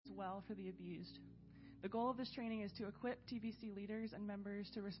well for the abused. The goal of this training is to equip TBC leaders and members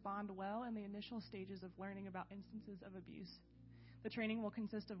to respond well in the initial stages of learning about instances of abuse. The training will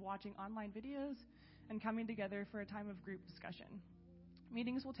consist of watching online videos and coming together for a time of group discussion.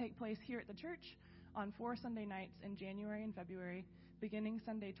 Meetings will take place here at the church on 4 Sunday nights in January and February, beginning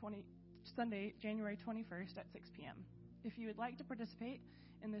Sunday, January 21st at 6 p.m. If you would like to participate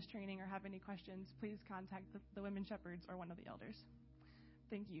in this training or have any questions, please contact the women shepherds or one of the elders.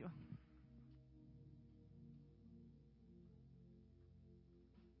 Thank you.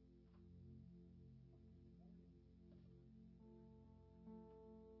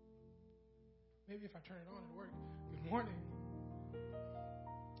 Maybe if I turn it on, it'll work. Good morning.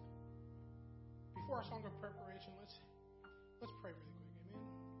 Before our song of preparation, let's pray really quick. Amen.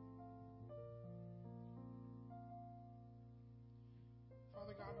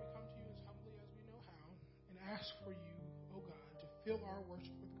 Father God, we come to you as humbly as we know how and ask for you, oh God, to fill our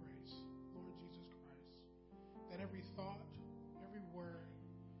worship with grace, Lord Jesus Christ, that every thought, every word,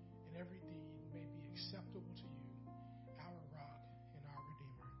 and every deed may be acceptable to you, our rock and our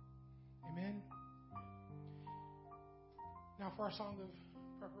Redeemer. Amen. Now for our song of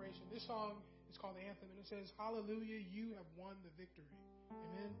preparation. This song is called the Anthem, and it says, Hallelujah, you have won the victory.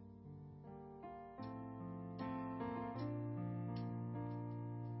 Amen.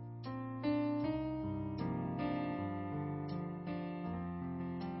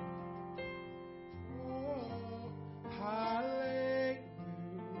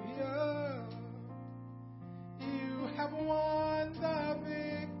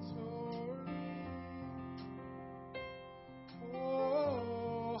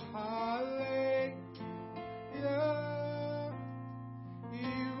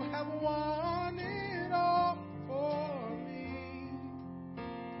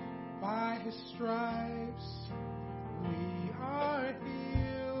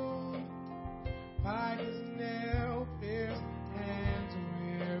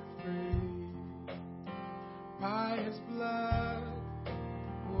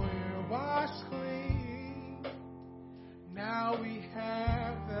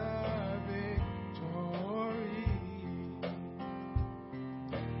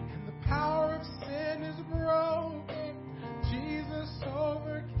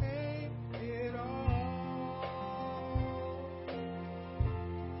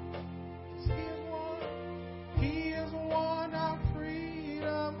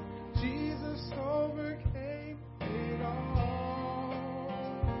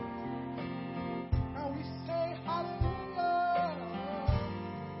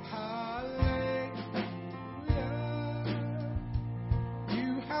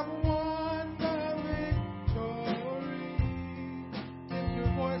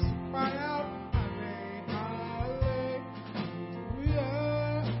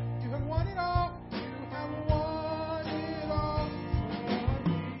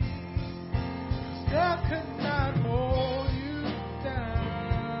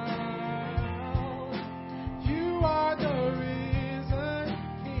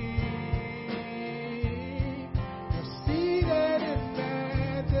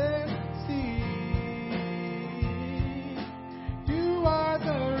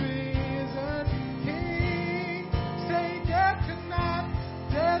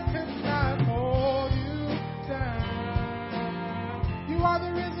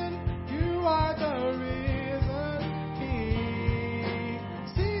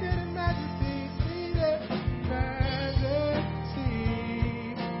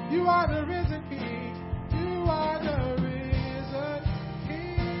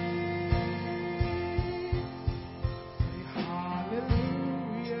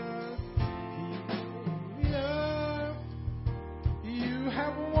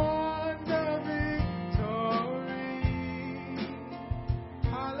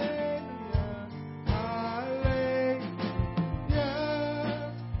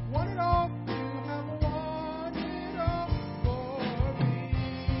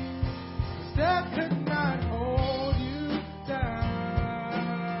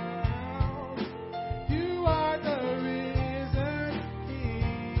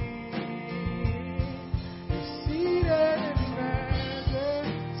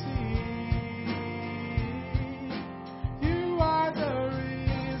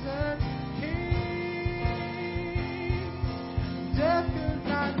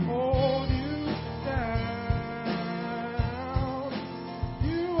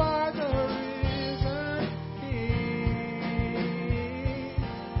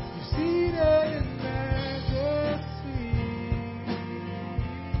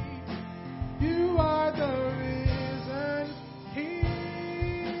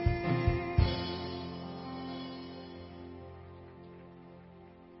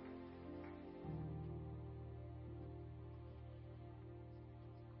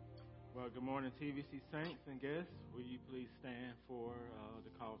 Well, good morning, TVC saints and guests. Will you please stand for the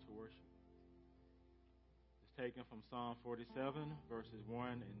call to worship? It's taken from Psalm 47, verses 1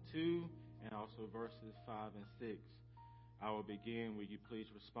 and 2, and also verses 5 and 6. I will begin. Will you please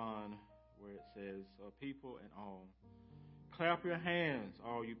respond where it says, people and all. Clap your hands,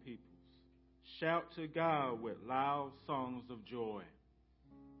 all you peoples. Shout to God with loud songs of joy.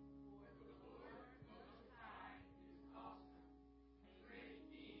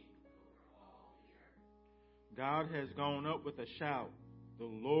 God has gone up with a shout, the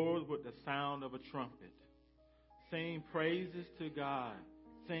Lord with the sound of a trumpet. Sing praises to God.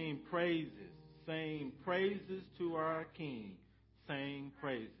 Sing praises. Sing praises to our King. Sing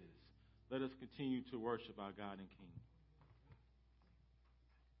praises. Let us continue to worship our God and King.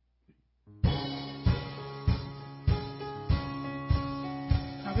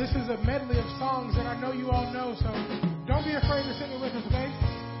 Now this is a medley of songs that I know you all know, so don't be afraid to sing it with us, okay?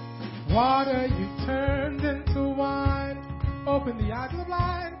 Water you turned into wine. Open the eyes of the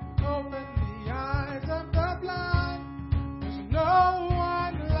blind. Open the eyes of the blind. There's no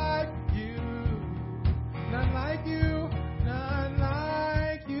one like you. None like you. None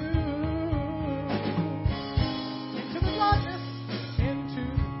like you. Into the darkness. Into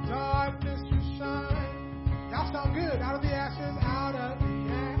the darkness you shine. Y'all sound good. Out of the ashes. Out of the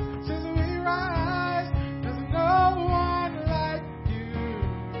ashes we rise. There's no one like you.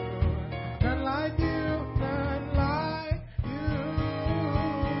 None like you, none like you.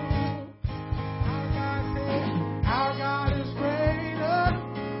 Our God is greater,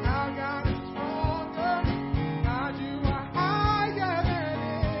 our God is stronger. God, you are higher than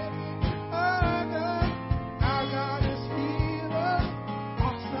any other. Our God is healer,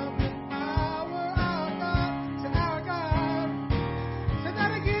 awesome in power. Our God, say our God. Say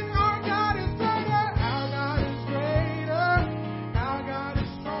that again. Our God is greater, our God is greater. Our God is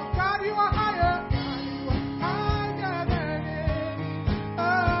strong. God, you are higher. God, you are higher than any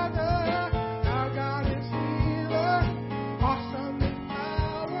other. Our God is healer, awesome in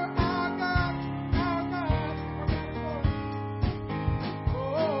power. Our God is Lord.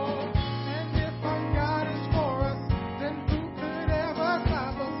 Oh, and if our God is for us, then who could ever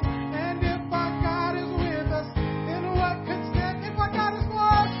stop us? And if our God is with us, then what could stand? If our God is for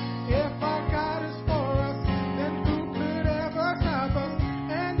us, if our God is for us, then who could ever stop us?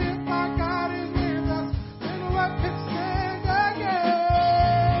 And if our God is with us, then what could stand against?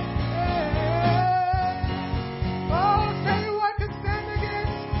 Oh, say what could stand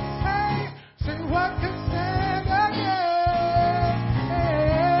against? Say what could stand against?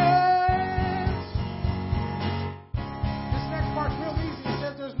 This next part's real easy. It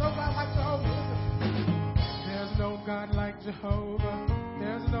says there's no God like Jehovah. Listen. There's no God like Jehovah.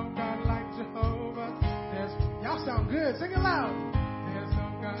 There's no God like Jehovah. Y'all sound good. Sing it loud. There's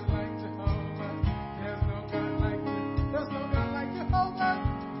no God like Jehovah. There's no God like Jehovah. There's no God like Jehovah.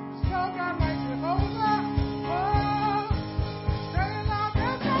 There's no God like Jehovah. Oh, say it loud.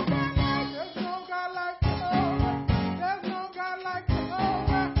 There's no God like Jehovah. There's no God like Jehovah. There's no God like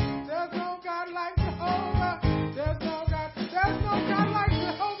Jehovah. There's no God like Jehovah. There's no God like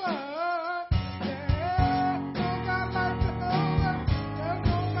Jehovah. There's no God like Jehovah. There's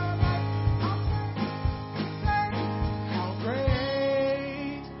no God like. Say, how great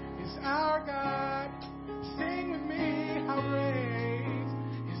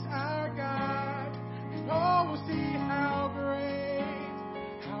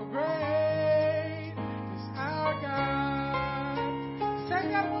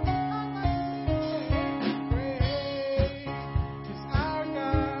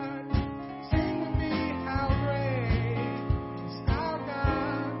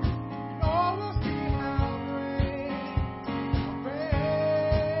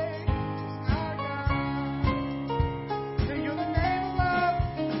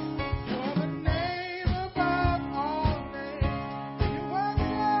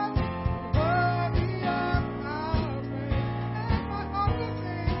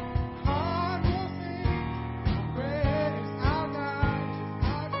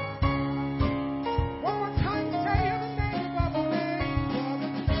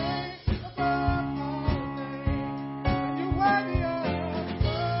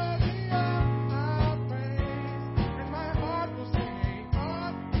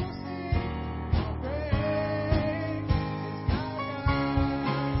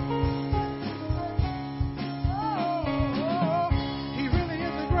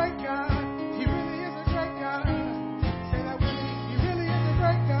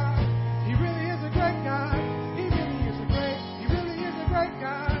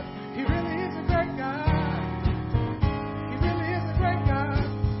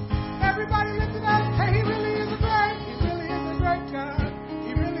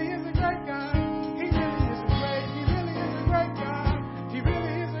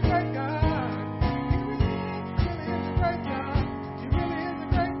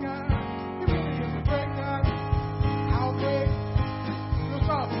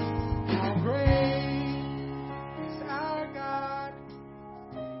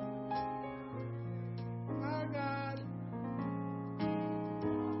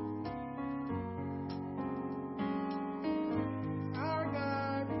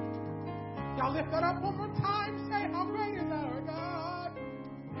Y'all lift that up one more time. Say, how great is our God?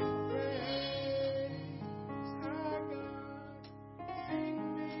 How great is our God? Sing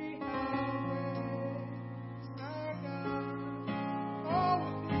me, how great is our God? Oh,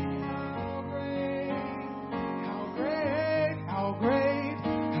 with me, how great, how great, how great,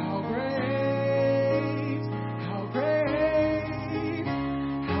 how great, how great,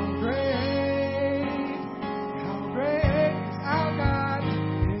 how great, how great is our God,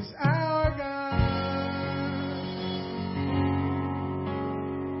 is our God.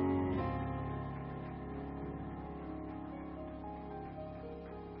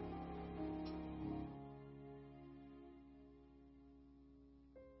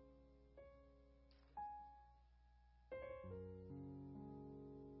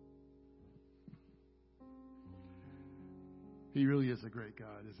 He really is a great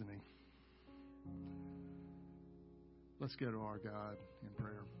God, isn't he? Let's go to our God in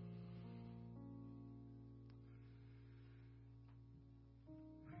prayer.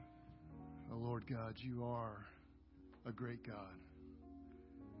 Oh, Lord God, you are a great God.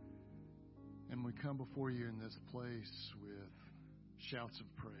 And we come before you in this place with shouts of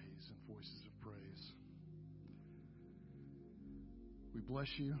praise and voices of praise. We bless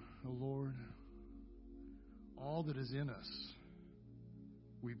you, oh Lord. All that is in us,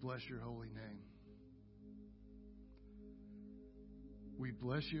 we bless your holy name. We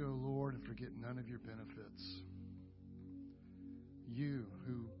bless you, O Lord, and forget none of your benefits. You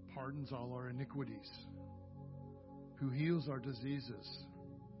who pardons all our iniquities, who heals our diseases,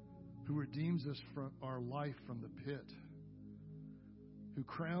 who redeems us from our life from the pit, who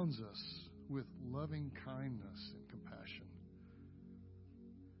crowns us with loving kindness and compassion,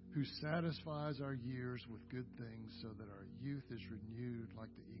 who satisfies our years with good things so that our youth is renewed like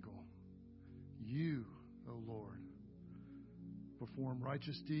the eagle. You, O Lord, perform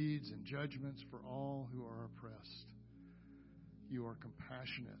righteous deeds and judgments for all who are oppressed. You are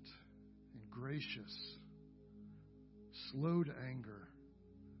compassionate and gracious, slow to anger,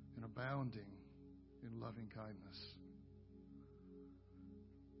 and abounding in loving kindness.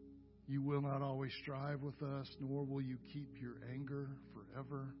 You will not always strive with us, nor will you keep your anger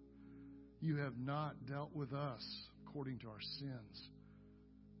forever. You have not dealt with us according to our sins,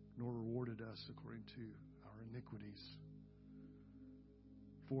 nor rewarded us according to our iniquities.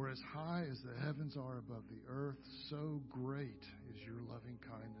 For as high as the heavens are above the earth, so great is your loving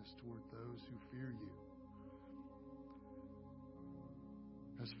kindness toward those who fear you.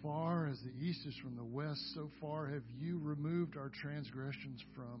 As far as the east is from the west, so far have you removed our transgressions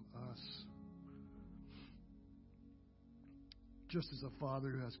from us. Just as a father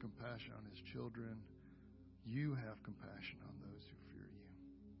who has compassion on his children, you have compassion on those who fear you.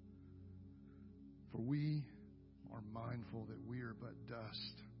 For we are mindful that we are but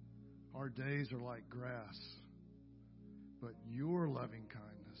dust. Our days are like grass. But your loving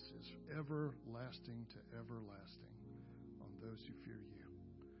kindness is everlasting to everlasting on those who fear you.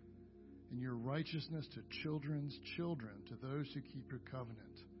 And your righteousness to children's children, to those who keep your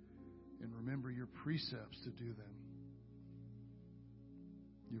covenant and remember your precepts to do them.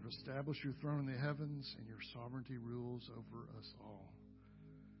 You've established your throne in the heavens, and your sovereignty rules over us all.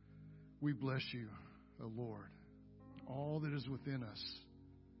 We bless you, O Lord. All that is within us,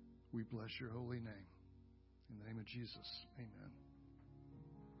 we bless your holy name. In the name of Jesus, amen.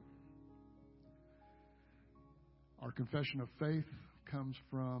 Our confession of faith comes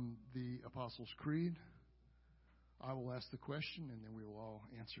from the Apostles' Creed. I will ask the question, and then we will all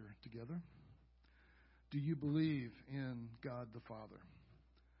answer together. Do you believe in God the Father?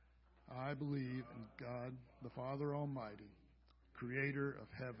 I believe in God the Father Almighty, creator of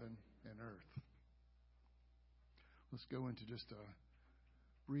heaven and earth. Let's go into just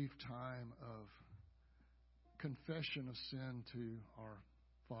a brief time of confession of sin to our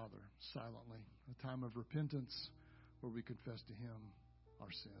Father silently, a time of repentance where we confess to Him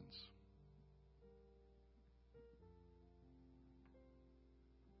our sins.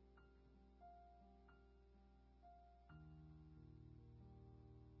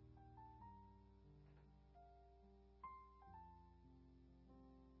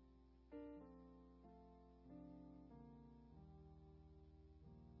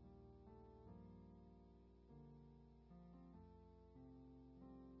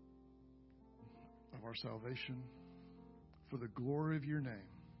 Of our salvation, for the glory of your name,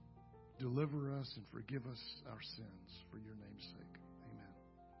 deliver us and forgive us our sins for your name's sake. Amen.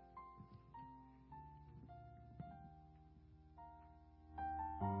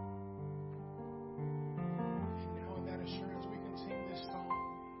 And now in that assurance, we can sing this song.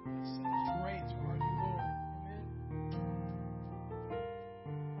 It seems great are you, Lord. Amen.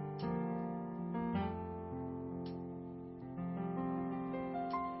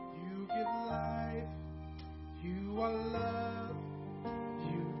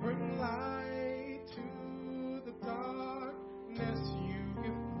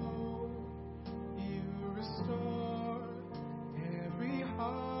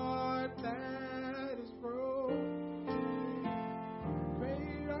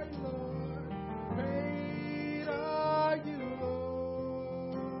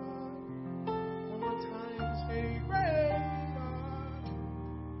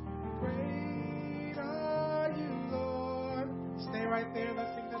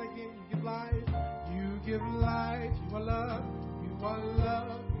 give life. You are love. You are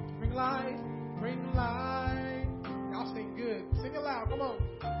love. Bring life. Bring life. Y'all sing good. Sing it loud. Come on.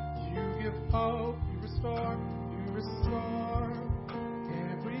 You give hope. You restore. You restore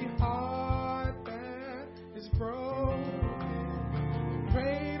every heart that is broken.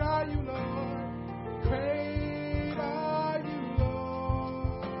 Great are you, Lord. Great are you,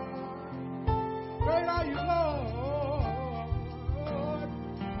 Lord. Great are you, Lord.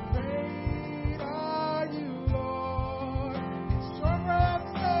 Great are you, Lord. It's your breath,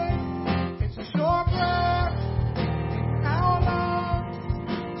 say. It's your breath in our lungs.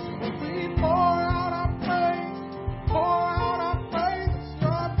 So we pour out our praise. Pour out our praise. It's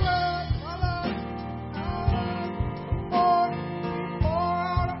your breath, our lungs, our lungs. Pour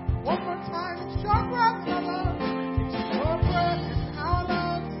out. One more time. It's your breath in our lungs. It's your breath in our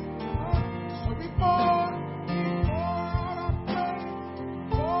lungs. So we pour out our praise.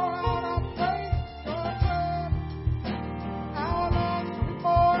 Pour out our praise. It's your breath in our lungs.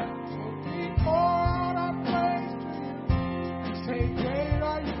 So we pour out our praise to you. Say, great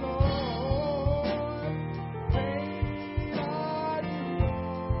are you, Lord. Great are you,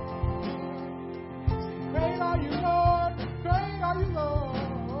 Lord. Say, great are you, Lord. Great are you,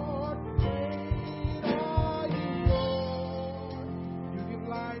 Lord. Great are you, Lord. You give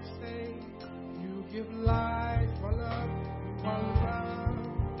life, say. You give life. For love. For love.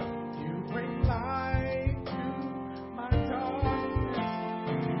 You bring light to my darkness.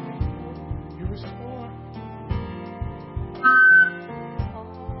 You restore.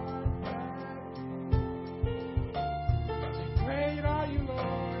 Great are you,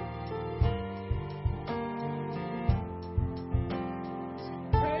 Lord.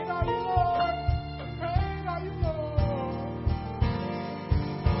 Great are you, Lord. Great are you, Lord.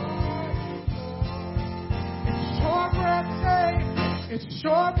 It's your breath, say. It's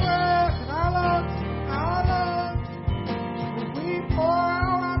your breath in our lungs, our lungs. We pour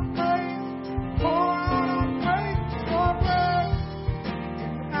out our praise. Pour out our praise. It's your breath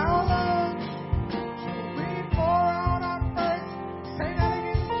in our lungs. We pour out our praise. Say that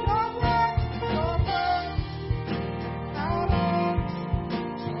again. It's your breath in our lungs.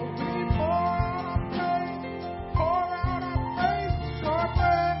 So we pour out our praise. Pour out our praise. It's your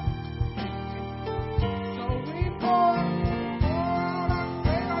breath. So we pour out our praise.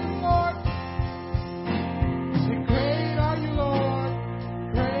 Great are you, Lord.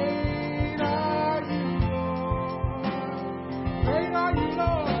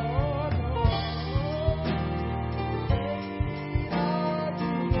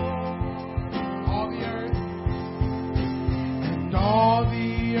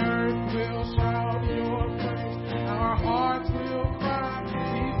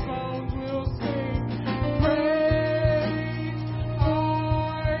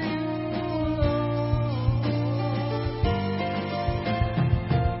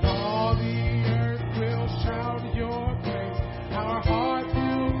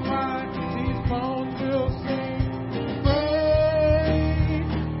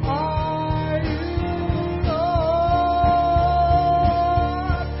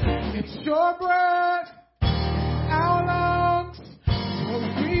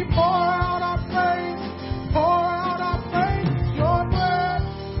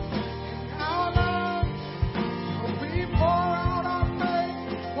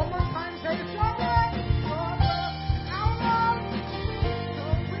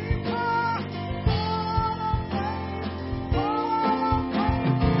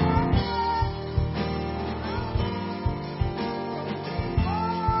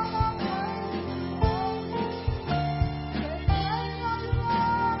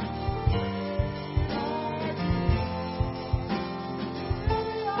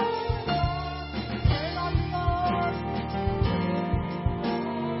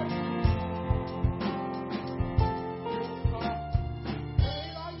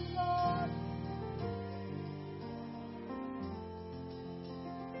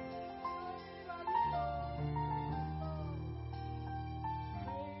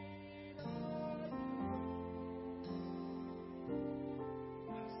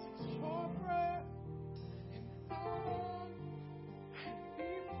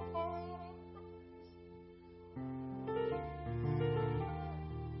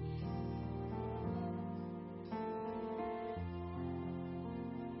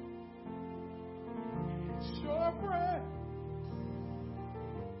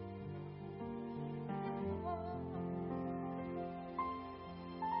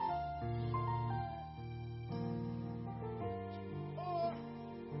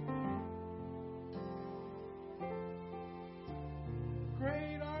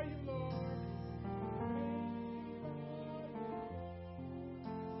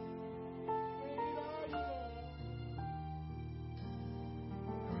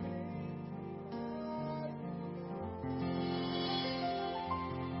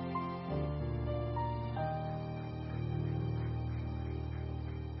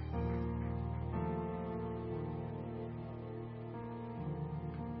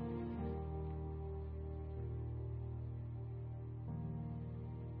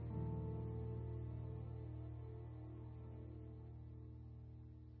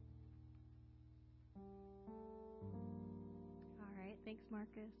 Thanks,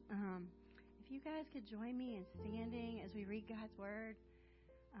 Marcus. If you guys could join me in standing as we read God's Word.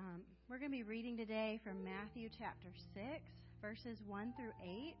 We're going to be reading today from Matthew chapter 6, verses 1 through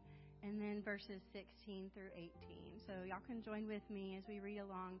 8, and then verses 16 through 18. So y'all can join with me as we read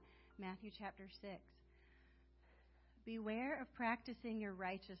along Matthew chapter 6. Beware of practicing your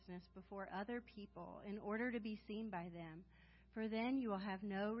righteousness before other people in order to be seen by them, for then you will have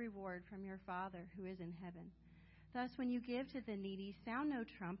no reward from your Father who is in heaven. Thus, when you give to the needy, sound no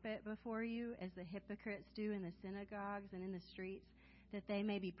trumpet before you, as the hypocrites do in the synagogues and in the streets, that they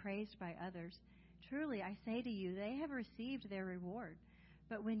may be praised by others. Truly, I say to you, they have received their reward.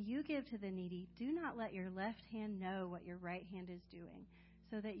 But when you give to the needy, do not let your left hand know what your right hand is doing,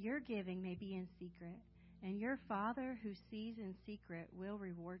 so that your giving may be in secret. And your Father who sees in secret will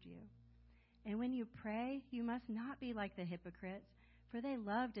reward you. And when you pray, you must not be like the hypocrites, for they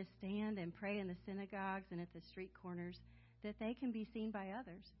love to stand and pray in the synagogues and at the street corners, that they can be seen by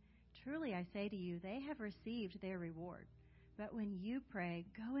others. Truly, I say to you, they have received their reward. But when you pray,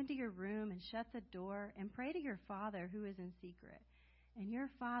 go into your room and shut the door and pray to your Father who is in secret. And your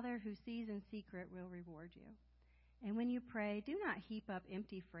Father who sees in secret will reward you. And when you pray, do not heap up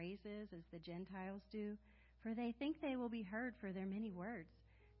empty phrases as the Gentiles do, for they think they will be heard for their many words.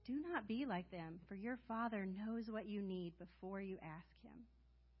 Do not be like them, for your Father knows what you need before you ask Him.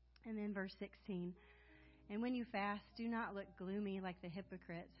 And then verse 16, and when you fast, do not look gloomy like the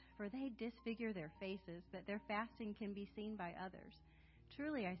hypocrites, for they disfigure their faces, that their fasting can be seen by others.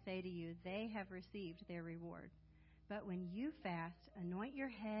 Truly, I say to you, they have received their reward. But when you fast, anoint your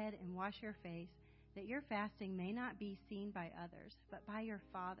head and wash your face, that your fasting may not be seen by others, but by your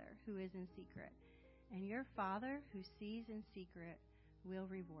Father who is in secret. And your Father who sees in secret will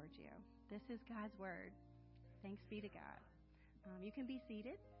reward you. This is God's Word. Thanks be to God. You can be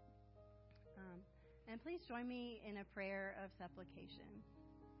seated. And please join me in a prayer of supplication.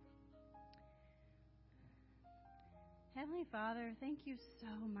 Heavenly Father, thank you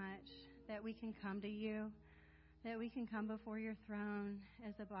so much that we can come to you, that we can come before your throne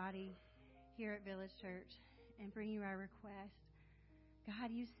as a body here at Village Church and bring you our request. God,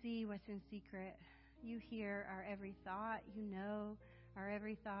 you see what's in secret. You hear our every thought. You know our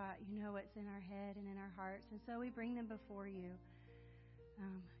every thought. You know what's in our head and in our hearts. And so we bring them before you,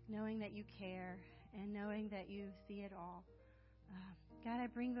 knowing that you care and knowing that you see it all. God, I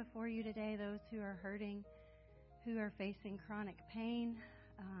bring before you today those who are hurting, who are facing chronic pain,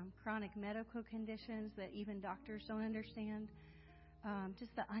 chronic medical conditions that even doctors don't understand,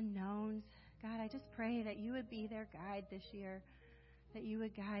 just the unknowns. God, I just pray that you would be their guide this year, that you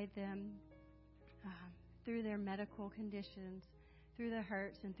would guide them through their medical conditions, through the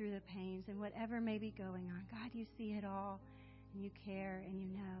hurts and through the pains and whatever may be going on. God, you see it all, and you care, and you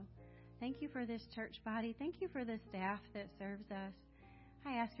know. Thank you for this church body. Thank you for the staff that serves us.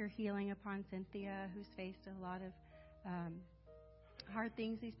 I ask your healing upon Cynthia, who's faced a lot of hard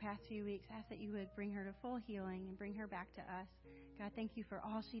things these past few weeks. I ask that you would bring her to full healing and bring her back to us. God, thank you for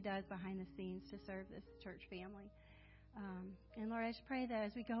all she does behind the scenes to serve this church family. And Lord, I just pray that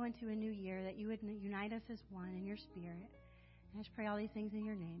as we go into a new year, that you would unite us as one in your spirit. And I just pray all these things in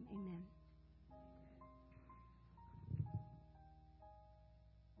your name. Amen.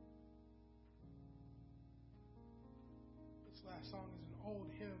 This last song is an old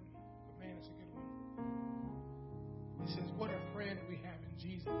hymn, but man, it's a good one. It says, what a friend we have in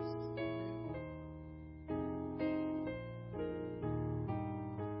Jesus.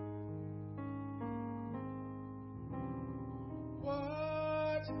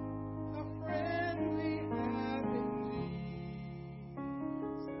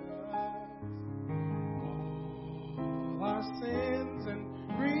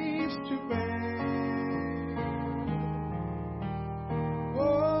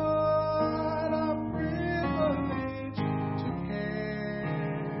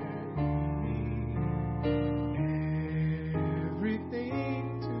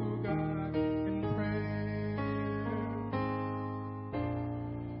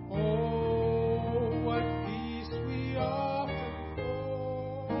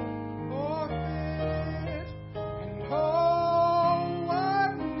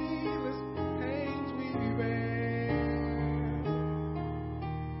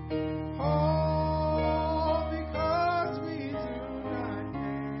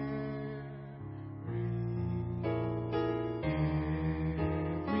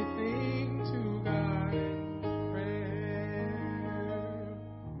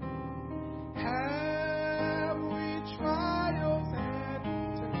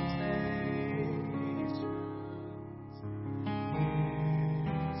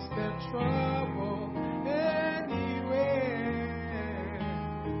 trouble anywhere.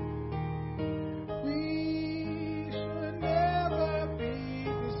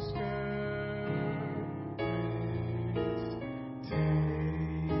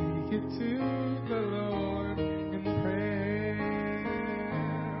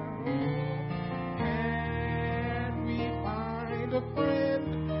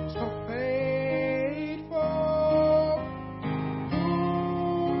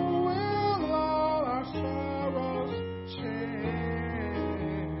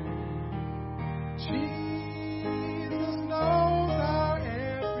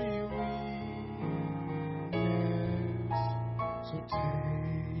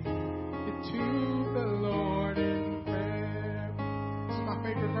 it to the Lord in prayer. This is my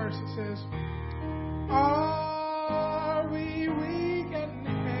favorite verse. It says, are we weak and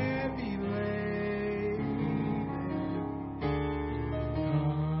heavy laden?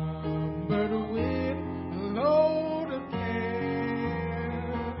 Come, with a load of care.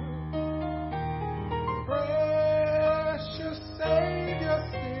 Precious Savior,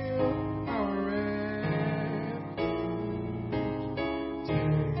 still our refuge.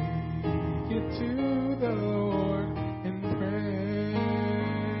 Take it to the Lord in prayer.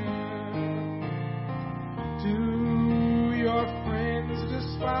 Do your friends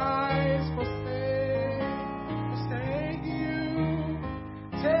despise, forsake you?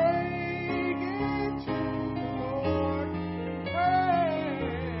 Take it to the Lord in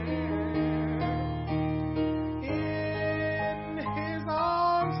prayer. In His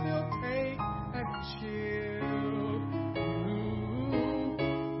arms He'll take and shield you.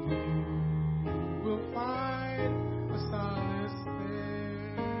 You will find a solace there.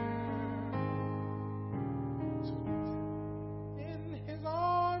 In His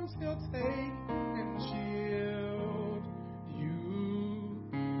arms He'll take and shield you.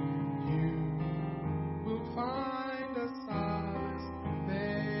 You will find a solace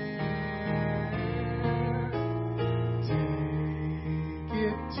there. Take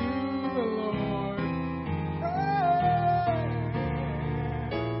it to the Lord in prayer.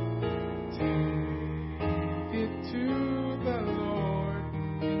 Take it to the Lord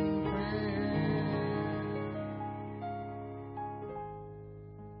in prayer.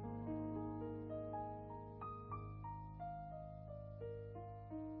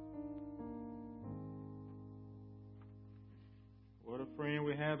 What a friend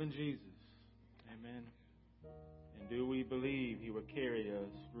we have in Jesus. Amen. And do we believe He will carry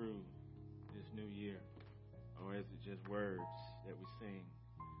us through this new year? Or is it just words that we sing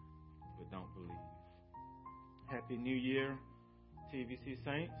but don't believe? Happy New Year, TVC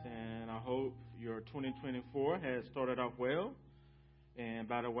Saints, and I hope your 2024 has started off well. And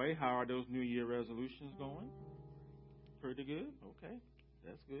by the way, how are those New Year resolutions going? Pretty good? Okay,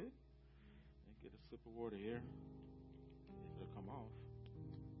 that's good. And get a sip of water here. It'll come off.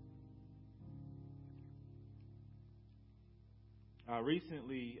 I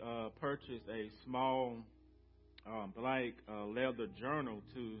recently purchased a small black leather journal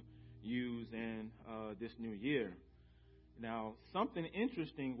to use in this new year. Now, something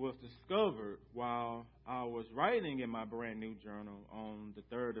interesting was discovered while I was writing in my brand new journal on the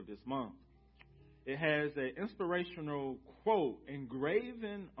 3rd of this month. It has an inspirational quote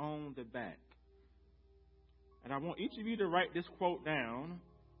engraven on the back. And I want each of you to write this quote down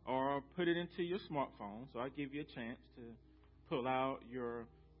or put it into your smartphone. So I'll give you a chance to pull out your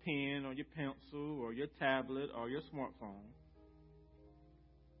pen or your pencil or your tablet or your smartphone.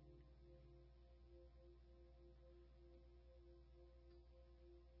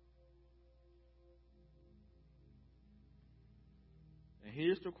 And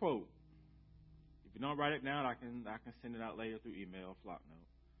here's the quote. If you don't write it down, I can send it out later through email, flock note.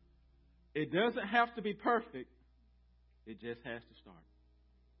 It doesn't have to be perfect. It just has to start.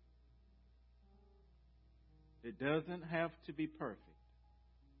 It doesn't have to be perfect.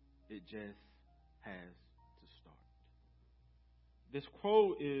 It just has to start. This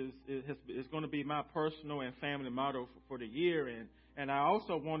quote is going to be my personal and family motto for the year, and I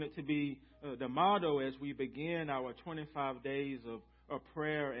also want it to be the motto as we begin our 25 days of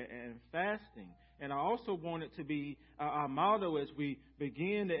prayer and fasting. And I also want it to be our motto as we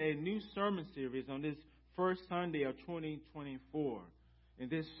begin a new sermon series on this first Sunday of 2024. And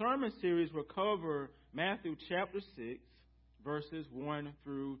this sermon series will cover Matthew chapter 6, verses 1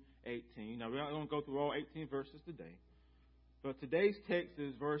 through 18. Now, we're not going to go through all 18 verses today. But today's text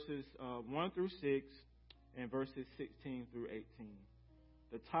is verses 1 through 6 and verses 16 through 18.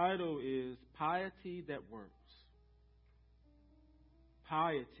 The title is Piety That Works.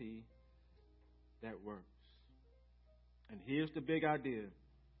 Piety that works. And here's the big idea.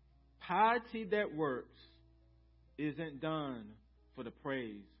 Piety that works isn't done for the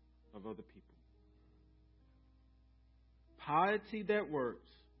praise of other people. Piety that works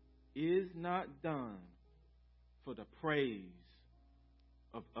is not done for the praise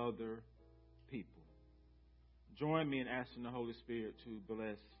of other people. Join me in asking the Holy Spirit to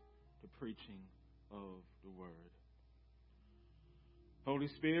bless the preaching of the Word. Holy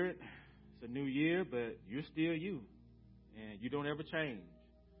Spirit, it's a new year, but you're still you, and you don't ever change.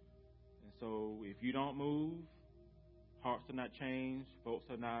 And so if you don't move, hearts are not changed, folks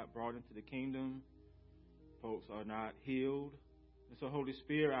are not brought into the kingdom, folks are not healed. And so, Holy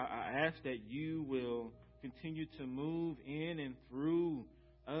Spirit, I ask that you will continue to move in and through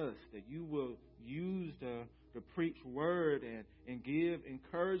us, that you preach word and give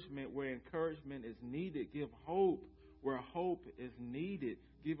encouragement where encouragement is needed. Give hope where hope is needed.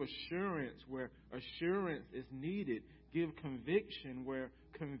 Give assurance where assurance is needed. Give conviction where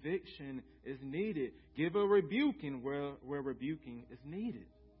conviction is needed. Give a rebuking where rebuking is needed.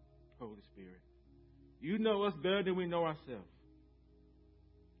 Holy Spirit, you know us better than we know ourselves.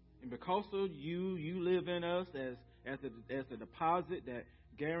 And because of you live in us as a deposit that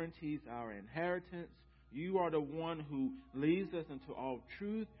guarantees our inheritance. You are the one who leads us into all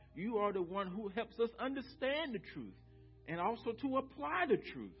truth. You are the one who helps us understand the truth and also to apply the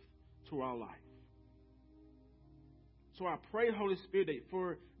truth to our life. So I pray, Holy Spirit, that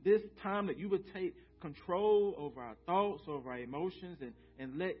for this time that you would take control over our thoughts, over our emotions,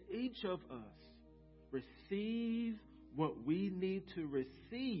 and let each of us receive what we need to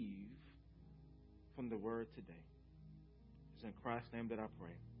receive from the word today. It's in Christ's name that I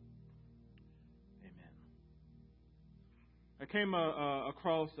pray. Amen. I came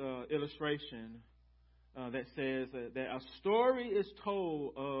across an illustration that says that a story is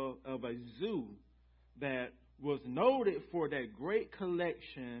told of a zoo that was noted for that great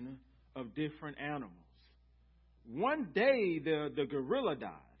collection of different animals. One day, the gorilla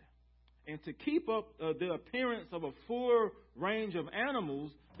died. And to keep up the appearance of a full range of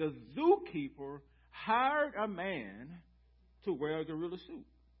animals, the zookeeper hired a man to wear a gorilla suit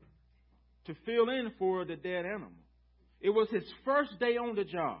to fill in for the dead animal. It was his first day on the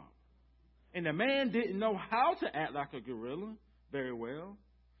job. And the man didn't know how to act like a gorilla very well.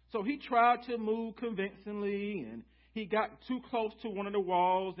 So he tried to move convincingly, and he got too close to one of the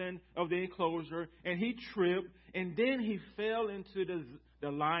walls of the enclosure, and he tripped, and then he fell into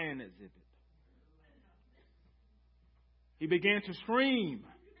the lion exhibit. He began to scream,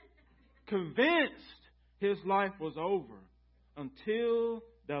 convinced his life was over, until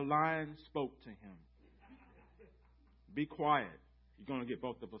the lion spoke to him. Be quiet. You're going to get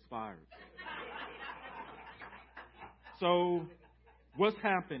both of us fired. So, what's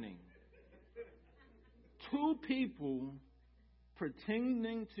happening? Two people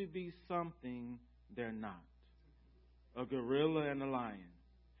pretending to be something they're not. A gorilla and a lion.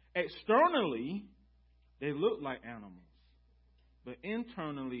 Externally, they look like animals. But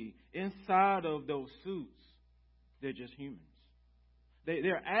internally, inside of those suits, they're just humans.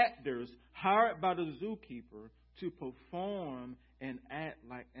 They're actors hired by the zookeeper to perform and act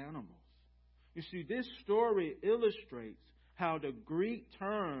like animals. You see, this story illustrates how the Greek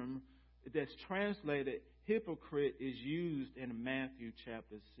term that's translated hypocrite is used in Matthew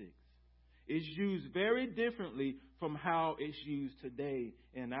chapter 6. It's used very differently from how it's used today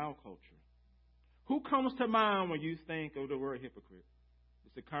in our culture. Who comes to mind when you think of the word hypocrite?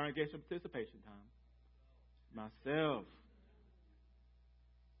 It's the congregation participation time. Myself.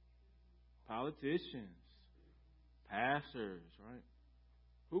 Politicians. Pastors, right?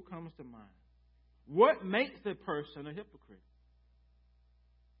 Who comes to mind? What makes a person a hypocrite?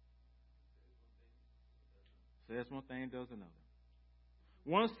 Says one thing, does another.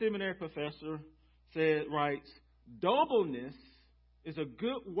 One seminary professor writes, doubleness is a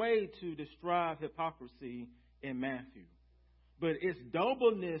good way to describe hypocrisy in Matthew. But it's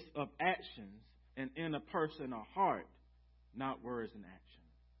doubleness of actions and in a person or heart, not words and action.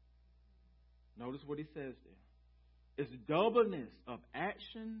 Notice what he says there. It's doubleness of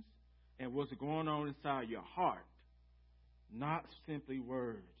actions and what's going on inside your heart, not simply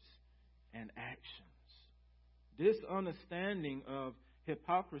words and actions. This understanding of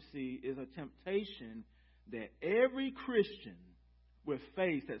hypocrisy is a temptation that every Christian will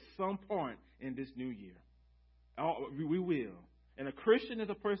face at some point in this new year. We will. And a Christian is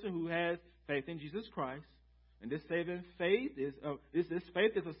a person who has faith in Jesus Christ. And this saving faith is this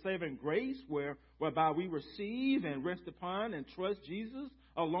faith is a saving grace whereby we receive and rest upon and trust Jesus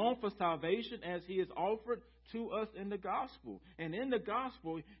alone for salvation as He is offered to us in the gospel. And in the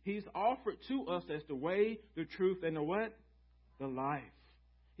gospel, He's offered to us as the way, the truth, and the what? The life.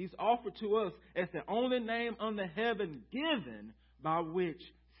 He's offered to us as the only name under heaven given by which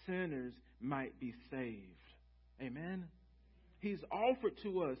sinners might be saved. Amen? He's offered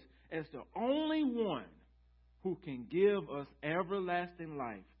to us as the only one who can give us everlasting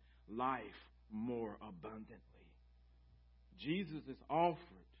life more abundantly. Jesus is offered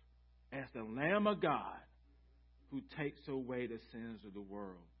as the Lamb of God who takes away the sins of the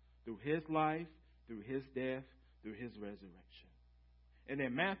world through His life, through His death, through His resurrection. And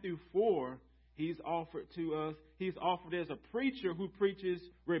in Matthew 4, He's offered as a preacher who preaches,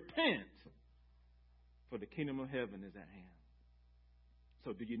 repent, for the kingdom of heaven is at hand.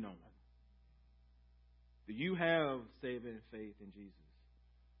 So do you know Him? Do you have saving faith in Jesus?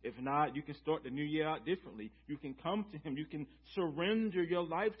 If not, you can start the new year out differently. You can come to Him. You can surrender your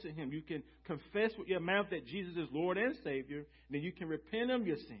life to Him. You can confess with your mouth that Jesus is Lord and Savior. And then you can repent of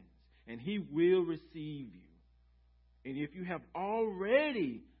your sins. And He will receive you. And if you have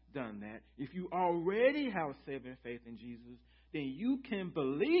already done that, if you already have saving faith in Jesus, then you can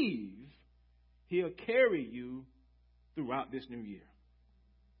believe He'll carry you throughout this new year.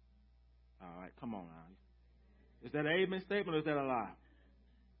 All right, come on now. Is that an amen statement or is that a lie?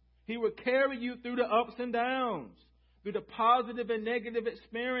 He will carry you through the ups and downs, through the positive and negative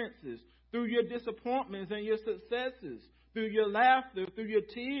experiences, through your disappointments and your successes, through your laughter, through your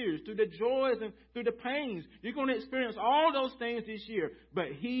tears, through the joys and through the pains. You're going to experience all those things this year, but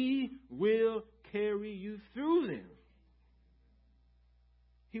He will carry you through them.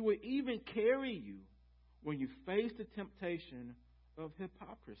 He will even carry you when you face the temptation of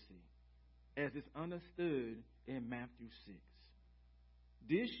hypocrisy, as is understood in Matthew 6.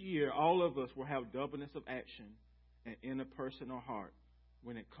 This year, all of us will have doubleness of action and interpersonal heart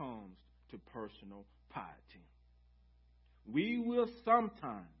when it comes to personal piety. We will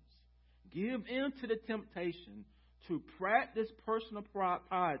sometimes give in to the temptation to practice personal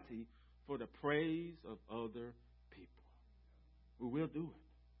piety for the praise of other people. We will do it.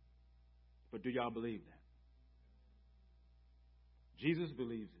 But do y'all believe that? Jesus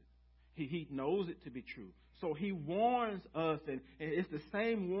believes it. He knows it to be true. So He warns us, and it's the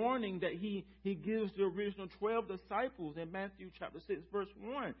same warning that He gives the original 12 disciples in Matthew chapter 6, verse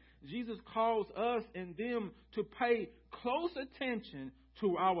 1. Jesus calls us and them to pay close attention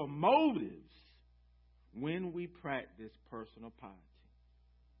to our motives when we practice personal piety.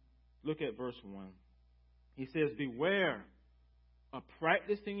 Look at verse 1. He says, beware of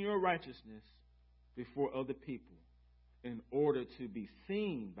practicing your righteousness before other people in order to be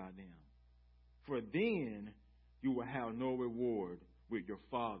seen by them. For then you will have no reward with your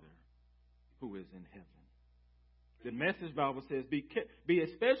Father who is in heaven. The Message Bible says, be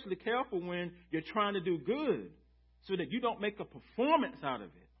especially careful when you're trying to do good so that you don't make a performance out of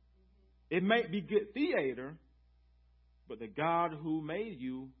it. It may be good theater, but the God who made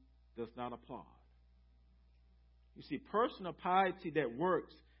you does not applaud. You see, personal piety that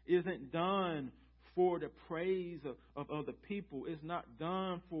works isn't done for the praise of other people. It's not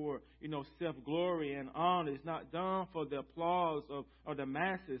done for, self-glory and honor. It's not done for the applause of the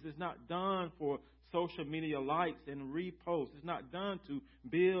masses. It's not done for social media likes and reposts. It's not done to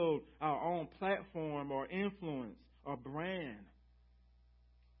build our own platform or influence or brand.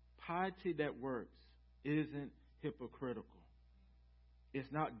 Piety that works isn't hypocritical.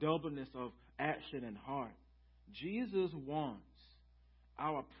 It's not doubleness of action and heart. Jesus wants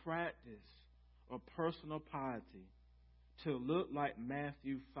our practice of personal piety to look like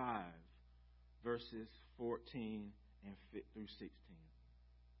Matthew 5, verses 14 and through 16.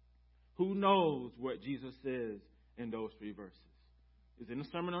 Who knows what Jesus says in those 3 verses? It's in the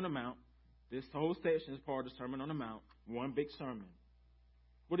Sermon on the Mount. This whole section is part of the Sermon on the Mount, one big sermon.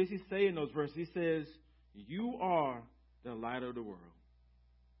 What does He say in those verses? He says, you are the light of the world.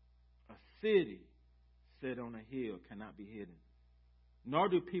 A city set on a hill cannot be hidden. Nor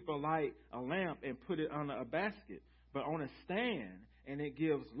do people light a lamp and put it under a basket, but on a stand, and it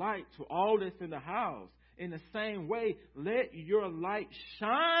gives light to all that's in the house. In the same way, let your light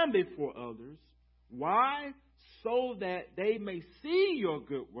shine before others. Why? So that they may see your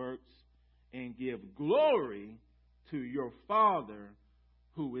good works and give glory to your Father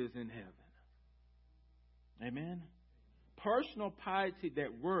who is in heaven. Amen? Personal piety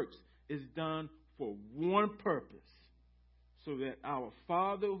that works is done for one purpose, so that our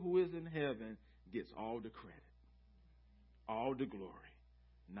Father who is in heaven gets all the credit, all the glory,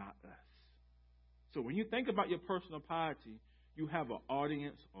 not us. So when you think about your personal piety, you have an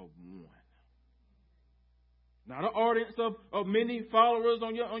audience of one. Not an audience of many followers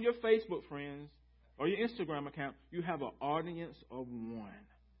on your Facebook friends or your Instagram account. You have an audience of one,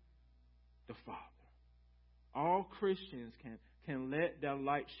 the Father. All Christians can let their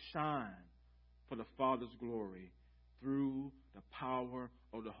light shine for the Father's glory through the power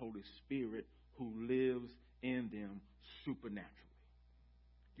of the Holy Spirit who lives in them supernaturally.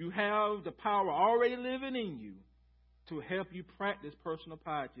 You have the power already living in you to help you practice personal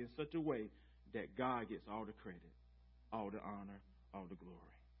piety in such a way that God gets all the credit, all the honor, all the glory.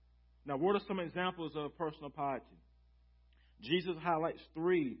 Now, what are some examples of personal piety? Jesus highlights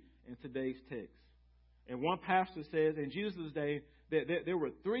 3 in today's text. And one pastor says in Jesus' day that there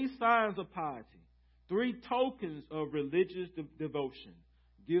were 3 signs of piety, 3 tokens of religious devotion: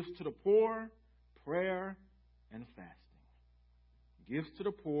 gifts to the poor, prayer, and fasting. Gifts to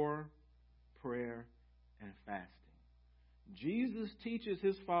the poor, prayer, and fasting. Jesus teaches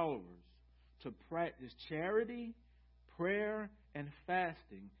his followers to practice charity, prayer, and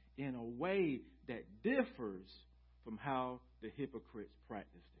fasting in a way that differs from how the hypocrites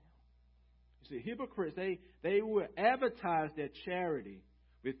practice them. You see, hypocrites, they will advertise their charity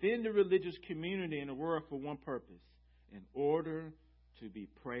within the religious community in the world for one purpose, in order to be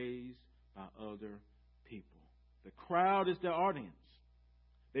praised by other people. The crowd is their audience.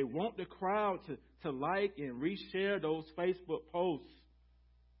 They want the crowd to like and reshare those Facebook posts.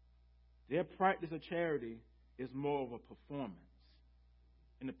 Their practice of charity is more of a performance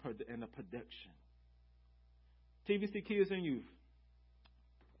and a production. TVC Kids and Youth,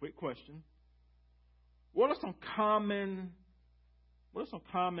 quick question. What are some common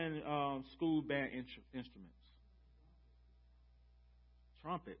school band instruments?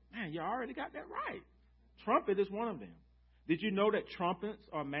 Trumpet. Man, you already got that right. Trumpet is one of them. Did you know that trumpets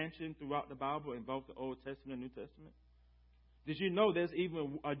are mentioned throughout the Bible in both the Old Testament and New Testament? Did you know there's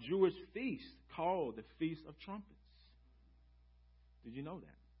even a Jewish feast called the Feast of Trumpets? Did you know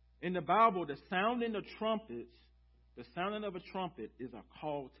that? In the Bible, the sounding of a trumpet is a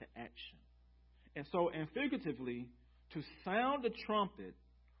call to action. And so, and figuratively, to sound the trumpet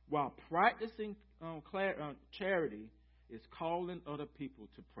while practicing charity is calling other people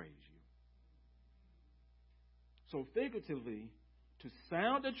to praise you. So figuratively, to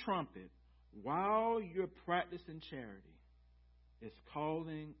sound the trumpet while you're practicing charity is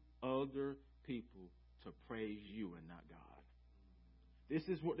calling other people to praise you and not God. This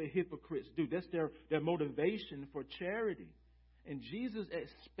is what the hypocrites do. That's their motivation for charity. And Jesus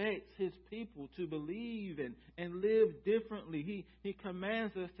expects his people to believe and live differently. He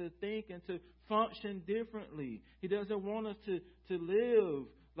commands us to think and to function differently. He doesn't want us to live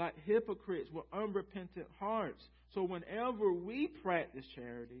like hypocrites with unrepentant hearts. So whenever we practice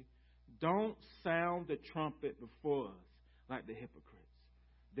charity, don't sound the trumpet before us like the hypocrites.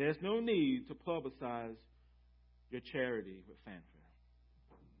 There's no need to publicize your charity with fanfare.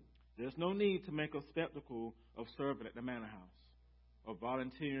 There's no need to make a spectacle of serving at the Manor House, or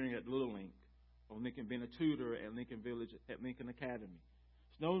volunteering at Little Link, or Lincoln being a tutor at Lincoln Village at Lincoln Academy.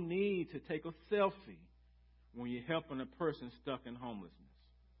 There's no need to take a selfie when you're helping a person stuck in homelessness.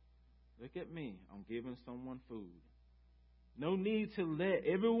 Look at me, I'm giving someone food. No need to let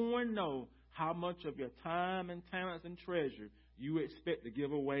everyone know how much of your time and talents and treasure you expect to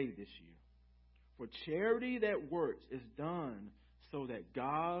give away this year. For charity that works is done so that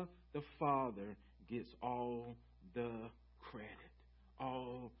God the Father gets all the credit,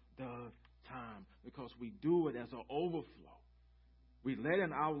 all the time, because we do it as an overflow. We let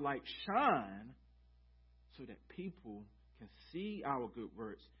in our light shine so that people can see our good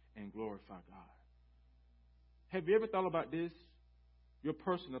works and glorify God. Have you ever thought about this? Your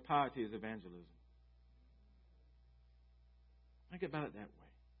personal piety is evangelism. Think about it that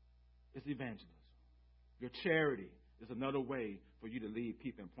way. It's evangelism. Your charity is another way for you to lead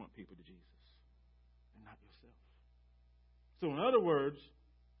people and point people to Jesus and not yourself. So in other words,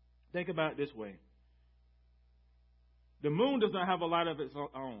 think about it this way. The moon does not have a light of its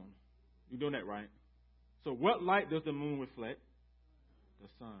own. You're doing that right. So what light does the moon reflect? The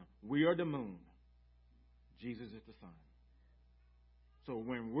sun. We are the moon. Jesus is the sun. So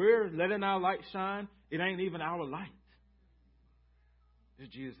when we're letting our light shine, it ain't even our light.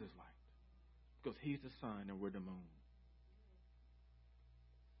 It's Jesus' light. Because he's the sun and we're the moon.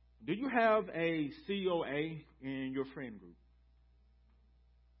 Do you have a COA in your friend group?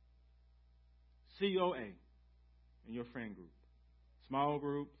 COA in your friend group. Small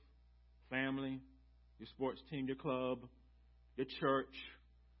group, family, your sports team, your club, your church.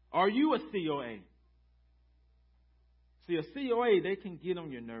 Are you a COA? See, a COA, they can get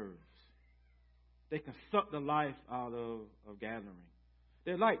on your nerves. They can suck the life out of gathering.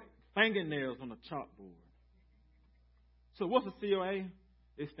 They're like fingernails on a chalkboard. So what's a COA?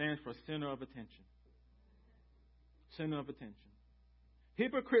 It stands for Center of Attention. Center of Attention.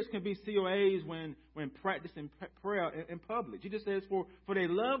 Hypocrites can be COAs when practicing prayer in public. Jesus says, for they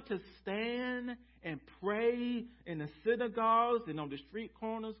love to stand and pray in the synagogues and on the street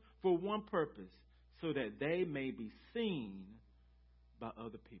corners for one purpose, so that they may be seen by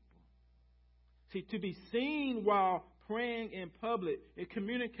other people. See, to be seen while praying in public, it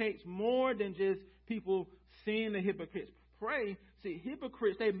communicates more than just people seeing the hypocrites pray. See,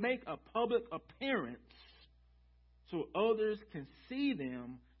 hypocrites, they make a public appearance so others can see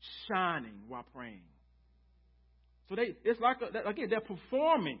them shining while praying. So it's like, again, they're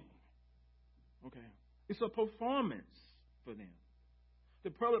performing. Okay. It's a performance for them.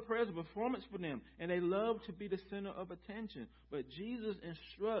 The public prayer is a performance for them, and they love to be the center of attention. But Jesus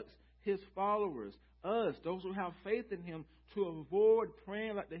instructs his followers, us, those who have faith in him, to avoid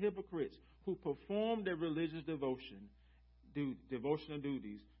praying like the hypocrites who perform their religious devotional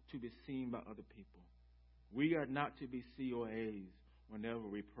duties to be seen by other people. We are not to be COAs whenever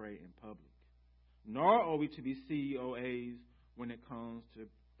we pray in public, nor are we to be COAs when it comes to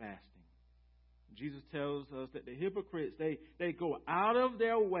fasting. Jesus tells us that the hypocrites, they go out of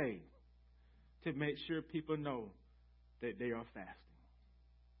their way to make sure people know that they are fasting.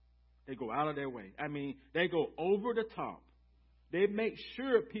 They go out of their way. I mean, they go over the top. They make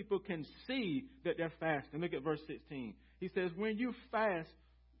sure people can see that they're fasting. Look at verse 16. He says, when you fast,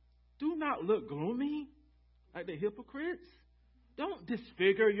 do not look gloomy like the hypocrites. Don't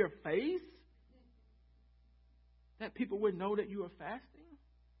disfigure your face, that people would know that you are fasting.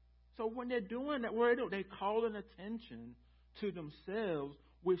 So when they're doing that, they call an attention to themselves,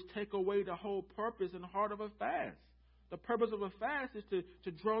 which take away the whole purpose and heart of a fast. The purpose of a fast is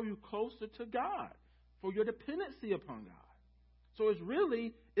to draw you closer to God, for your dependency upon God. So it's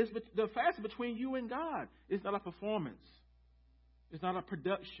the fast between you and God. It's not a performance. It's not a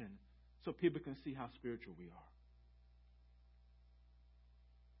production, so people can see how spiritual we are.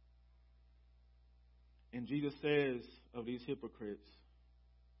 And Jesus says of these hypocrites,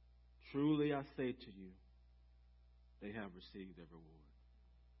 truly I say to you, they have received their reward.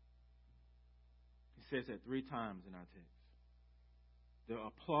 He says that 3 times in our text. Their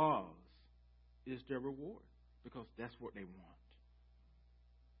applause is their reward, because that's what they want.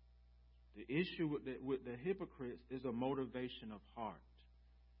 The issue with the hypocrites is a motivation of heart.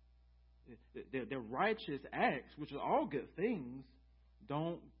 Their righteous acts, which are all good things,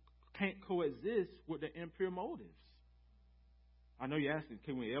 can't coexist with the impure motives. I know you're asking,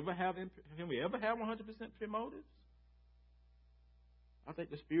 can we ever have 100% pure motives? I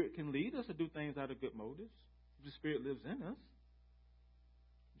think the Spirit can lead us to do things out of good motives. The Spirit lives in us.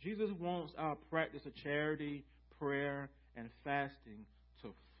 Jesus wants our practice of charity, prayer, and fasting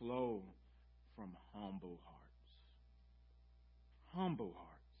to flow from humble hearts. Humble hearts.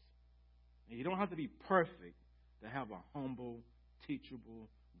 And you don't have to be perfect to have a humble, teachable,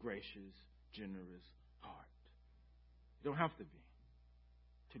 gracious, generous heart. You don't have to be.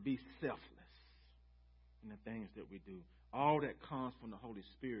 To be selfless in the things that we do. All that comes from the Holy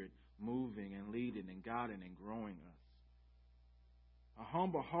Spirit moving and leading and guiding and growing us. A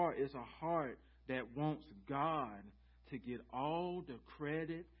humble heart is a heart that wants God to get all the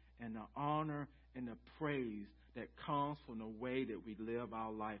credit and the honor and the praise that comes from the way that we live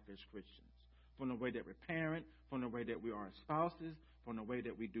our life as Christians. From the way that we parent, from the way that we are as spouses, from the way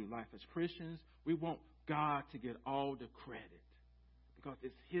that we do life as Christians. We want God to get all the credit because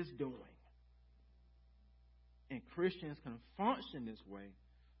it's His doing. And Christians can function this way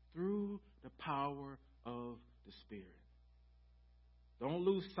through the power of the Spirit. Don't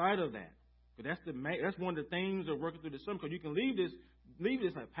lose sight of that. Because that's one of the things of working through the sermon. Because you can leave this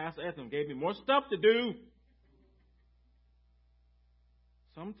like Pastor Ethan gave me more stuff to do.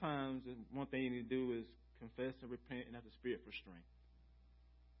 Sometimes one thing you need to do is confess and repent and ask the Spirit for strength.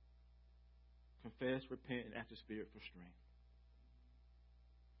 Confess, repent, and ask the Spirit for strength.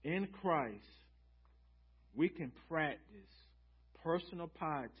 In Christ, we can practice personal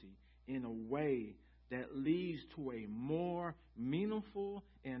piety in a way that leads to a more meaningful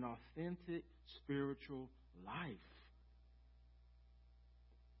and authentic spiritual life.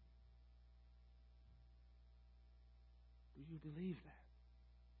 Do you believe that?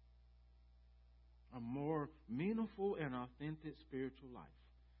 A more meaningful and authentic spiritual life.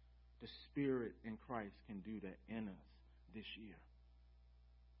 The Spirit in Christ can do that in us this year.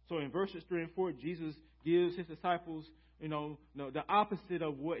 So in verses 3 and 4, Jesus gives His disciples, the opposite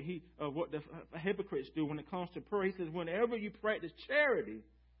of what the hypocrites do when it comes to prayer. He says, whenever you practice charity,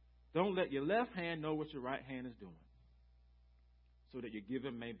 don't let your left hand know what your right hand is doing, so that your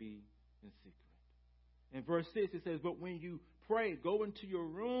giving may be in secret. In verse 6, it says, but when you pray, go into your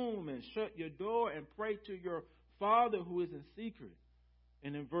room and shut your door and pray to your Father who is in secret.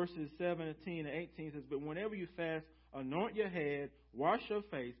 And in verses 17 and 18, it says, but whenever you fast, anoint your head, wash your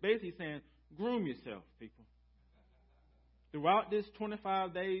face. Basically saying, groom yourself, people. Throughout this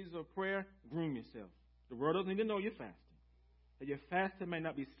 25 days of prayer, groom yourself. The world doesn't even know you're fasting. That your fasting may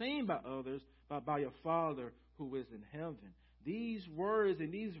not be seen by others, but by your Father who is in heaven. These words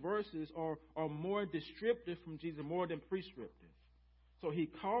and these verses are more descriptive from Jesus, more than prescriptive. So He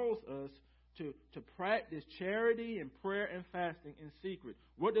calls us to practice charity and prayer and fasting in secret.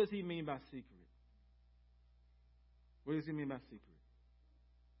 What does He mean by secret? What does He mean by secret?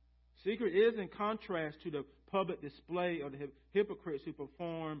 Secret is in contrast to the public display of the hypocrites who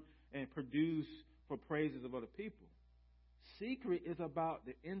perform and produce for praises of other people. Secret is about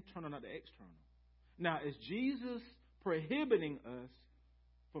the internal, not the external. Now, is Jesus prohibiting us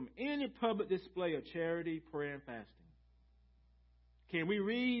from any public display of charity, prayer, and fasting? Can we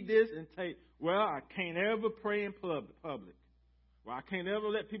read this and take, well, I can't ever pray in public. Well, I can't ever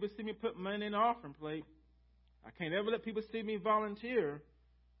let people see me put money in the offering plate. I can't ever let people see me volunteer.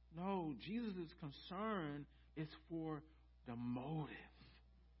 No, Jesus' concern is for the motive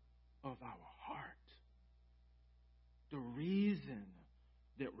of our heart. The reason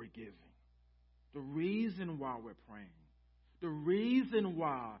that we're giving. The reason why we're praying. The reason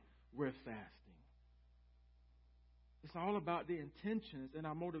why we're fasting. It's all about the intentions and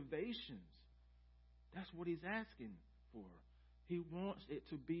our motivations. That's what he's asking for. He wants it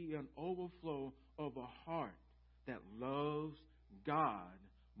to be an overflow of a heart that loves God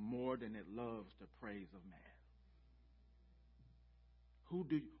more than it loves the praise of man.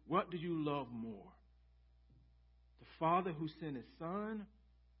 What do you love more? The Father who sent his Son,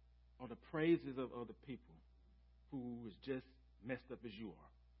 or the praises of other people who is just messed up as you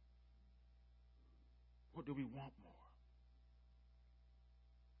are? What do we want more?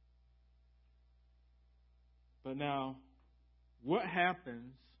 But now, what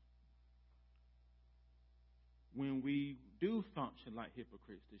happens when we do function like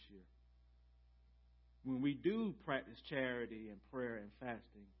hypocrites this year? When we do practice charity and prayer and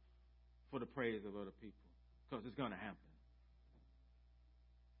fasting for the praise of other people? Because it's going to happen.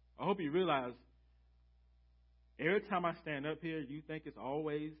 I hope you realize every time I stand up here, you think it's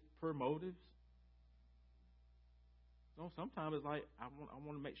always per motives. No, sometimes it's like I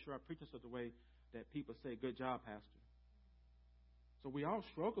want to make sure I preach in such a way that people say, "Good job, Pastor." So we all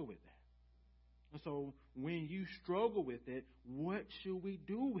struggle with that. And so when you struggle with it, what should we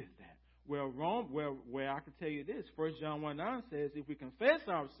do with that? Well, I can tell you this. 1 John 1:9 says, if we confess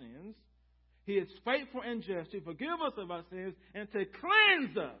our sins, he is faithful and just to forgive us of our sins and to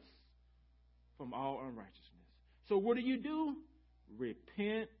cleanse us from all unrighteousness. So what do?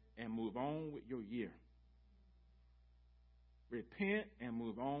 Repent and move on with your year. Repent and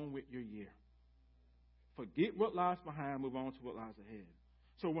move on with your year. Forget what lies behind, move on to what lies ahead.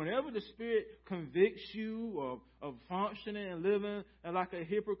 So whenever the Spirit convicts you of functioning and living like a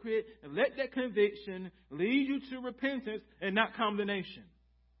hypocrite, and let that conviction lead you to repentance and not condemnation.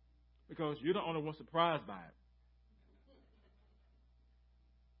 Because you're the only one surprised by it.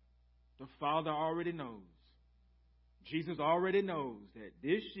 The Father already knows. Jesus already knows that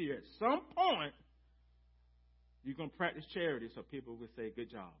this year, at some point, you're going to practice charity so people will say, "Good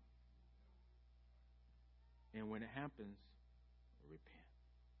job." And when it happens, repent.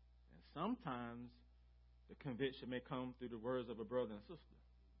 And sometimes the conviction may come through the words of a brother and sister.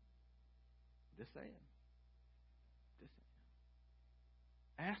 Just saying.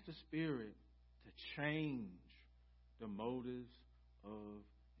 Ask the Spirit to change the motives of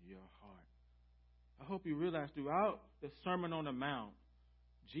your heart. I hope you realize throughout the Sermon on the Mount,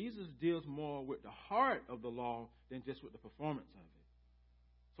 Jesus deals more with the heart of the law than just with the performance of it.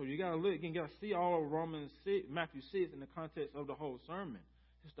 So you got to look, you got to see all of Matthew 6 in the context of the whole sermon.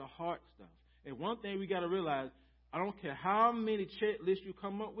 It's the heart stuff. And one thing we got to realize, I don't care how many checklists you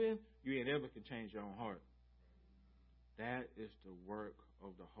come up with, you ain't ever can change your own heart. That is the work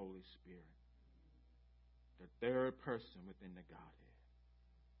of the Holy Spirit, the third person within the Godhead.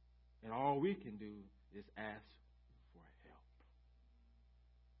 And all we can do is ask for help.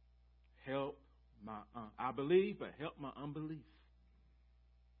 Help I believe, but help my unbelief.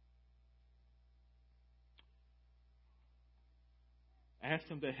 Ask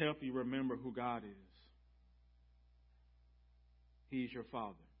him to help you remember who God is. He's your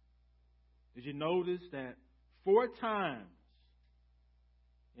Father. Did you notice that 4 times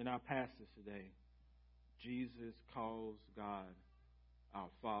in our passage today, Jesus calls God our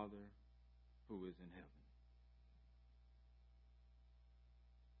Father who is in heaven?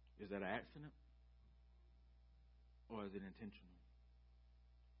 Is that an accident? Or is it intentional?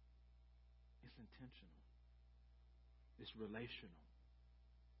 It's intentional. It's relational.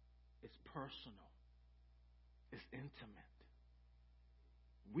 It's personal. It's intimate.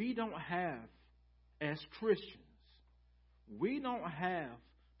 We don't have, as Christians, we don't have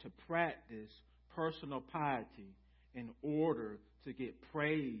to practice personal piety in order to get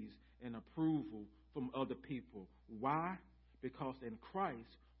praise and approval from other people. Why? Because in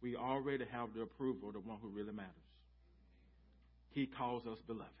Christ, we already have the approval of the one who really matters. He calls us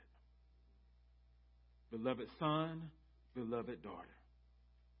beloved. Beloved son, beloved daughter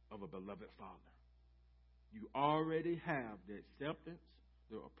of a beloved Father. You already have the acceptance,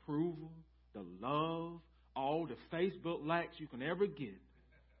 the approval, the love, all the Facebook likes you can ever get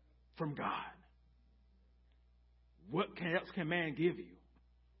from God. What else can man give you?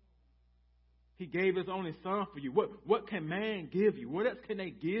 He gave his only son for you. What can man give you? What else can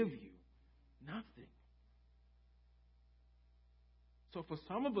they give you? Nothing. So for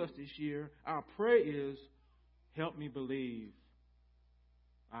some of us this year, our prayer is, help me believe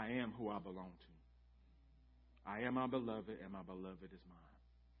I am who I belong to. I am my beloved, and my beloved is mine.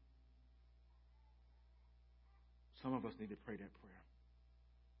 Some of us need to pray that prayer.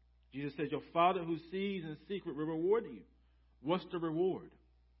 Jesus says, your Father who sees in secret will reward you. What's the reward?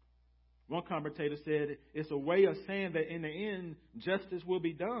 One commentator said it's a way of saying that in the end, justice will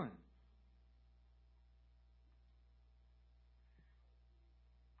be done.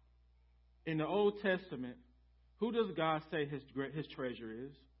 In the Old Testament, who does God say his treasure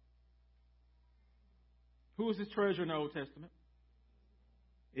is? Who is his treasure in the Old Testament?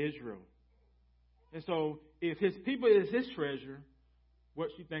 Israel. And so, if his people is his treasure, what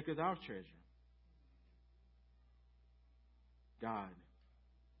do you think is our treasure? God.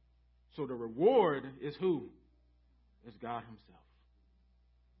 So the reward is who? It's God himself.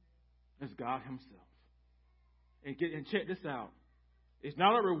 It's God himself. And check this out. It's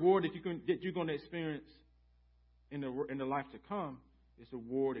not a reward that you're going to experience in the life to come. It's a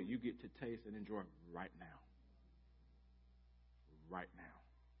reward that you get to taste and enjoy right now. Right now.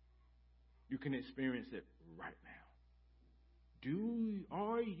 You can experience it right now.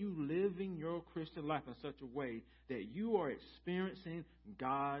 Are you living your Christian life in such a way that you are experiencing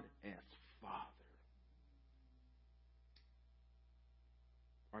God as Father?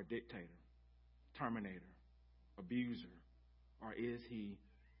 Or dictator, terminator, abuser, or is he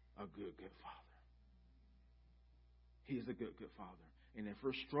a good Father? He is a good Father. And if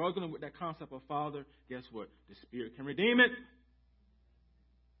we're struggling with that concept of Father, guess what? The Spirit can redeem it.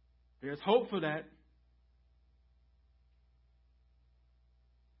 There's hope for that.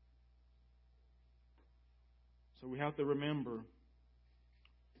 So we have to remember,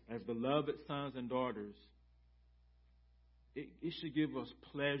 as beloved sons and daughters, it should give us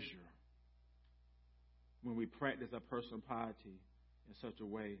pleasure when we practice our personal piety in such a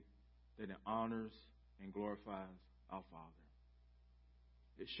way that it honors and glorifies our Father.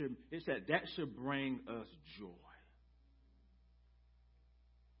 That should bring us joy.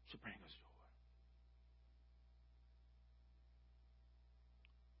 Should bring us joy.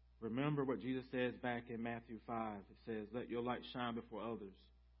 Remember what Jesus says back in Matthew 5. It says, let your light shine before others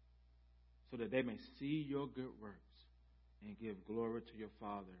so that they may see your good works and give glory to your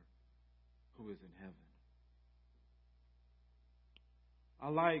Father who is in heaven. I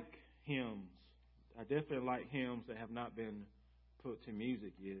like hymns. I definitely like hymns that have not been put to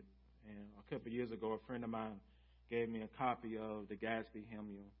music yet. And a couple of years ago, a friend of mine gave me a copy of the Gadsby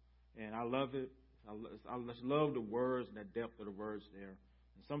hymnal. And I love it. I just love the words and the depth of the words there.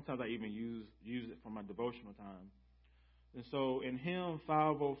 And sometimes I even use it for my devotional time. And so in hymn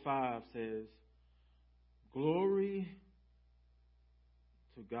 505 says, glory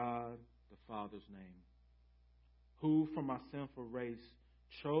to God the Father's name, who from our sinful race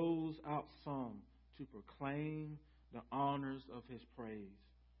chose out some to proclaim the honors of his praise.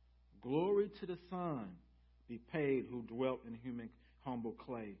 Glory to the Son be paid who dwelt in human humble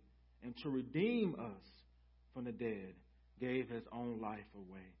clay, and to redeem us from the dead gave his own life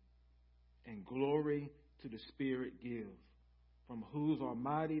away. And glory to the Spirit give, from whose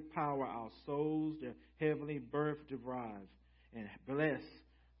almighty power our souls their heavenly birth derive, and bless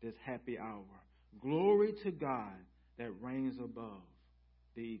this happy hour. Glory to God that reigns above,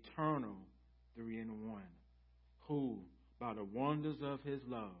 the eternal three-in-one, who by the wonders of his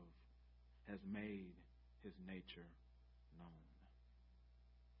love has made his nature known.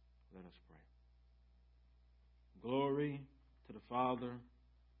 Let us pray. Glory to the Father,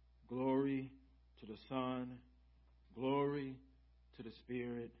 glory to the Son, glory to the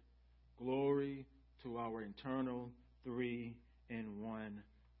Spirit, glory to our eternal three-in-one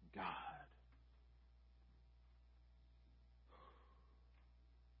God.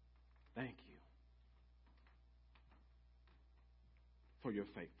 Thank you for your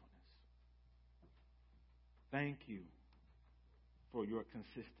faithfulness. Thank you for your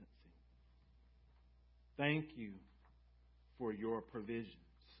consistency. Thank you for your provisions.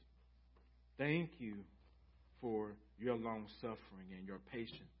 Thank you for your long suffering and your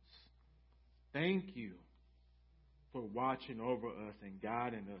patience. Thank you for watching over us and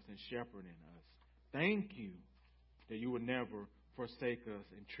guiding us and shepherding us. Thank you that you would never forsake us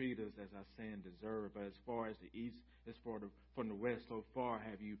and treat us as our sin deserved. But as far as the east is from the west, so far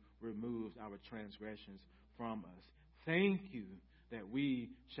have you removed our transgressions from us. Thank you that we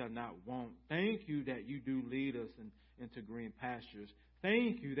shall not want. Thank you that you do lead us into green pastures.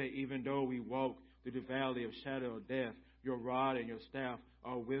 Thank you that even though we walk through the valley of shadow of death, your rod and your staff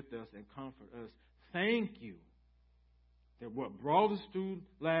are with us and comfort us. Thank you that what brought us through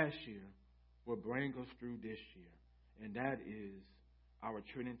last year will bring us through this year. And that is our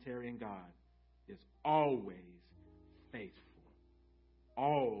Trinitarian God is always faithful.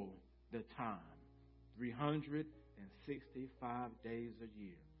 All the time. 365 days a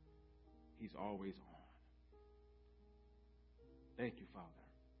year. He's always on. Thank you, Father.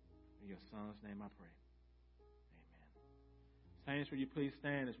 In your Son's name I pray. Amen. Saints, will you please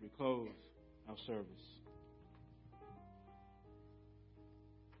stand as we close our service?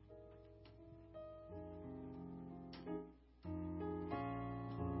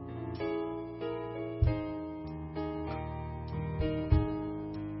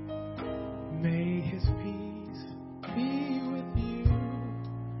 May His peace be with you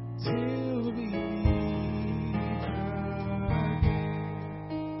till we meet again.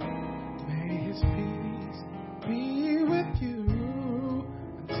 May His peace be with you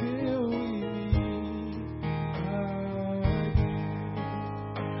until we meet again.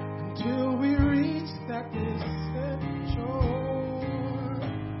 Until we reach that distant shore,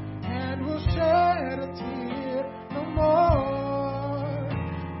 and we'll shed a tear no more.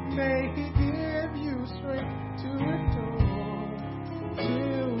 May He give you strength to endure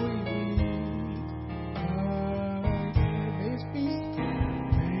till we meet again.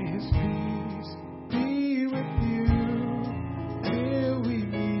 May His peace be with you till we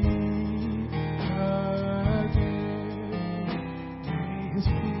meet again. May His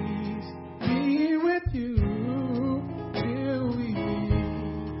peace be with you till we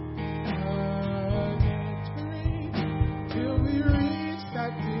meet again. Till we reach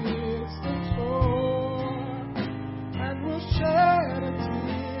that distant shore, and we'll shed a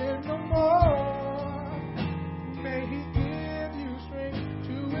tear no more. May He give you strength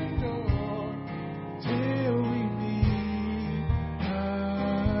to endure till we meet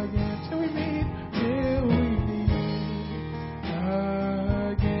again. Till we meet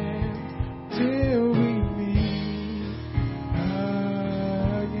again. Till we meet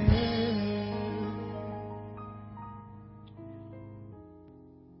again.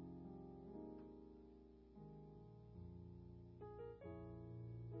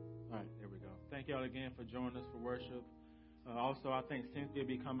 All right, there we go. Thank y'all again for joining us for worship. Also, I think Cynthia will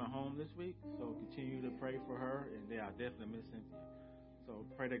be coming home this week, so continue to pray for her. And I definitely miss Cynthia. So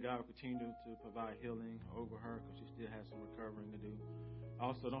pray that God will continue to provide healing over her because she still has some recovering to do.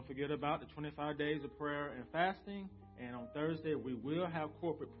 Also, don't forget about the 25 days of prayer and fasting. And on Thursday, we will have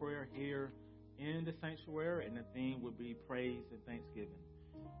corporate prayer here in the sanctuary, and the theme will be praise and thanksgiving.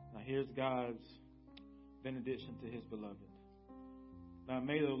 Now, here's God's benediction to His beloved. Now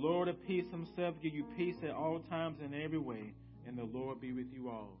may the Lord of peace Himself give you peace at all times and in every way, and the Lord be with you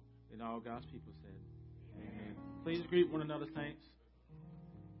all. And all God's people said, Amen. Please greet one another, saints.